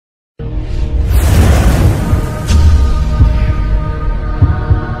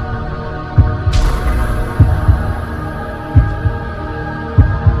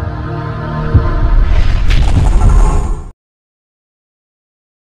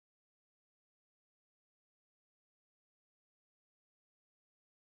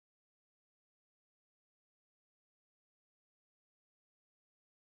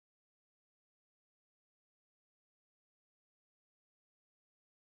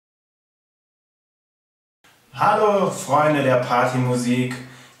Hallo Freunde der Partymusik,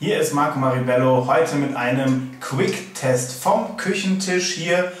 hier ist Marco Maribello, heute mit einem Quick-Test vom Küchentisch.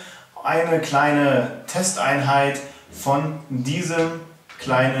 Hier eine kleine Testeinheit von diesem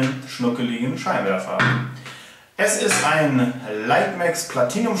kleinen schnuckeligen Scheinwerfer. Es ist ein Lightmaxx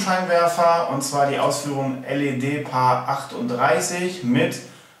Platinum Scheinwerfer und zwar die Ausführung LED PAR 38 mit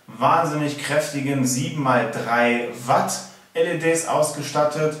wahnsinnig kräftigen 7×3 Watt LEDs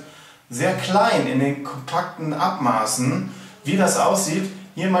ausgestattet. Sehr klein in den kompakten Abmaßen. Wie das aussieht,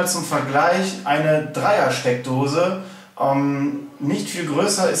 hier mal zum Vergleich eine Dreier-Steckdose. Nicht viel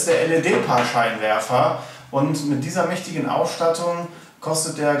größer ist der LED PAR Scheinwerfer und mit dieser mächtigen Ausstattung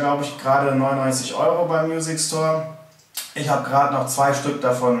kostet der, glaube ich, gerade 99 € beim Music Store. Ich habe gerade noch 2 Stück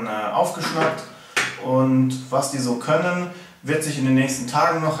davon aufgeschnappt und was die so können, wird sich in den nächsten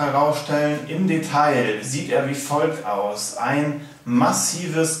Tagen noch herausstellen. Im Detail sieht er wie folgt aus. Ein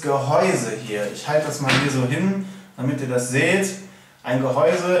massives Gehäuse hier. Ich halte das mal hier so hin, damit ihr das seht. Ein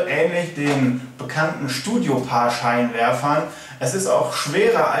Gehäuse ähnlich den bekannten Studio-PAR Scheinwerfern. Es ist auch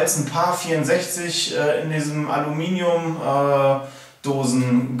schwerer als ein PAR 64 in diesem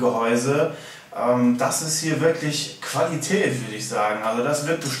Aluminium-Dosengehäuse. Das ist hier wirklich Qualität, würde ich sagen. Also das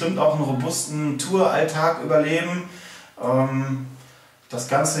wird bestimmt auch einen robusten Touralltag überleben. Das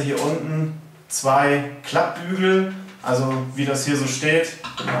Ganze hier unten 2 Klappbügel, also wie das hier so steht,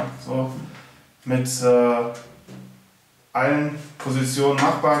 ja, so mit allen Positionen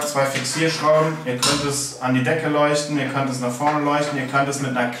machbar, 2 Fixierschrauben. Ihr könnt es an die Decke leuchten, ihr könnt es nach vorne leuchten, ihr könnt es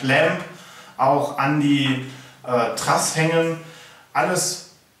mit einer Clamp auch an die Truss hängen.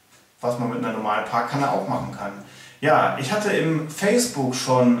 Alles, was man mit einer normalen Parkkanne auch machen kann. Ja, ich hatte im Facebook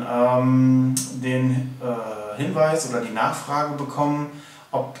schon den Hinweis oder die Nachfrage bekommen,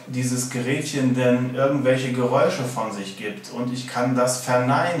 ob dieses Gerätchen denn irgendwelche Geräusche von sich gibt. Und ich kann das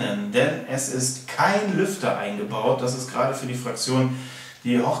verneinen, denn es ist kein Lüfter eingebaut. Das ist gerade für die Fraktion,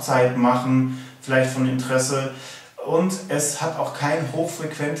 die Hochzeit machen, vielleicht von Interesse. Und es hat auch kein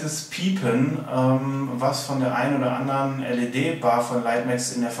hochfrequentes Piepen, was von der einen oder anderen LED-Bar von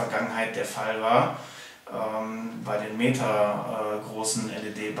Lightmaxx in der Vergangenheit der Fall war. Bei den großen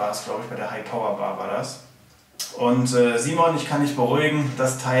LED-Bars, glaube ich, bei der High-Power-Bar war das. Und Simon, ich kann dich beruhigen,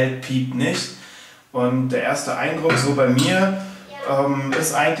 das Teil piept nicht. Und der erste Eindruck so bei mir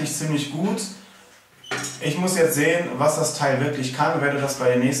ist eigentlich ziemlich gut. Ich muss jetzt sehen, was das Teil wirklich kann. Ich werde das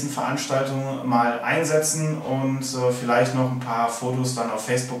bei den nächsten Veranstaltungen mal einsetzen und vielleicht noch ein paar Fotos dann auf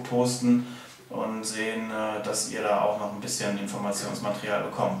Facebook posten und sehen, dass ihr da auch noch ein bisschen Informationsmaterial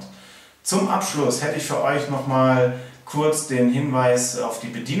bekommt. Zum Abschluss hätte ich für euch nochmal kurz den Hinweis auf die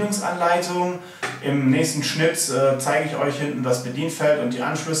Bedienungsanleitung. Im nächsten Schnitt zeige ich euch hinten das Bedienfeld und die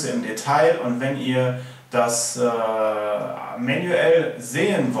Anschlüsse im Detail, und wenn ihr das manuell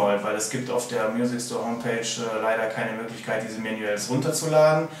sehen wollt, weil es gibt auf der Music Store Homepage leider keine Möglichkeit, diese Manuals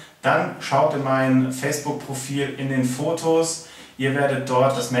runterzuladen, dann schaut in mein Facebook-Profil in den Fotos. Ihr werdet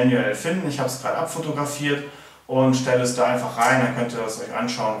dort das Manual finden. Ich habe es gerade abfotografiert und stelle es da einfach rein, dann könnt ihr es euch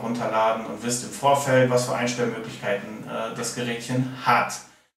anschauen, runterladen und wisst im Vorfeld, was für Einstellmöglichkeiten das Gerätchen hat.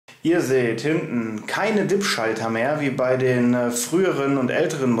 Ihr seht hinten keine Dip-Schalter mehr, wie bei den früheren und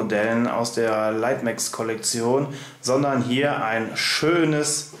älteren Modellen aus der Lightmaxx-Kollektion, sondern hier ein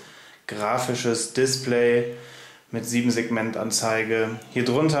schönes grafisches Display mit 7-Segment-Anzeige. Hier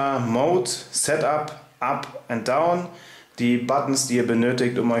drunter Mode, Setup, Up and Down. Die Buttons, die ihr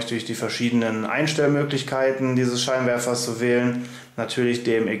benötigt, um euch durch die verschiedenen Einstellmöglichkeiten dieses Scheinwerfers zu wählen. Natürlich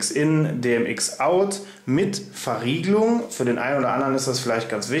DMX In, DMX Out mit Verriegelung. Für den einen oder anderen ist das vielleicht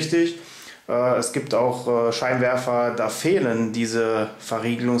ganz wichtig. Es gibt auch Scheinwerfer, da fehlen diese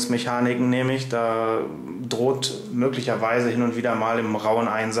Verriegelungsmechaniken nämlich. Da droht möglicherweise hin und wieder mal im rauen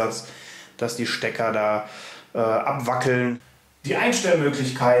Einsatz, dass die Stecker da abwackeln. Die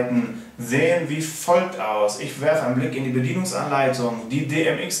Einstellmöglichkeiten sehen wie folgt aus. Ich werfe einen Blick in die Bedienungsanleitung. Die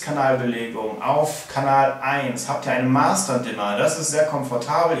DMX Kanalbelegung auf Kanal 1. Habt ihr einen Master Dimmer. Das ist sehr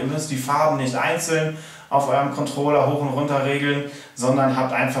komfortabel. Ihr müsst die Farben nicht einzeln auf eurem Controller hoch und runter regeln, sondern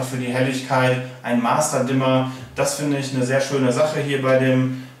habt einfach für die Helligkeit einen Master Dimmer. Das finde ich eine sehr schöne Sache hier bei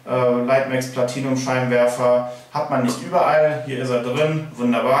dem Lightmaxx Platinum Scheinwerfer. Hat man nicht überall. Hier ist er drin.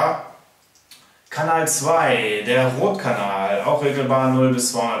 Wunderbar. Kanal 2, der Rotkanal, auch regelbar 0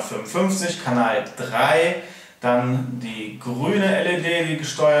 bis 255. Kanal 3, dann die grüne LED, die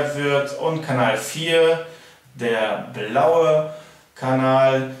gesteuert wird. Und Kanal 4, der blaue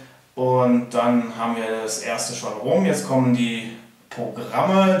Kanal. Und dann haben wir das erste schon rum. Jetzt kommen die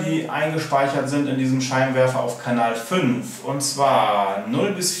Programme, die eingespeichert sind in diesem Scheinwerfer auf Kanal 5. Und zwar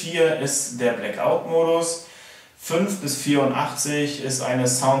 0 bis 4 ist der Blackout-Modus. 5 bis 84 ist eine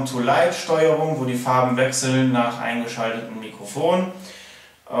Sound-to-Light-Steuerung, wo die Farben wechseln nach eingeschaltetem Mikrofon.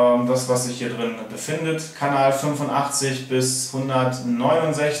 Das, was sich hier drin befindet. Kanal 85 bis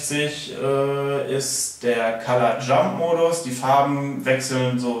 169 ist der Color Jump Modus. Die Farben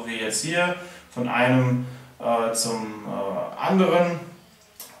wechseln so wie jetzt hier von einem zum anderen.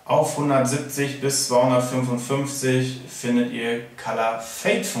 Auf 170 bis 255 findet ihr Color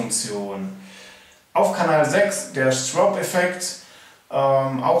Fade Funktion. Auf Kanal 6 der Strobe-Effekt,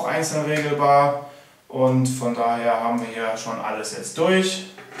 auch einzeln regelbar, und von daher haben wir hier schon alles jetzt durch.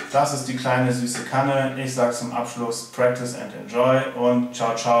 Das ist die kleine süße Kanne. Ich sage zum Abschluss Practice and Enjoy und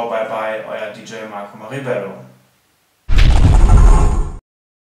ciao ciao, bye bye, euer DJ Marco Maribello.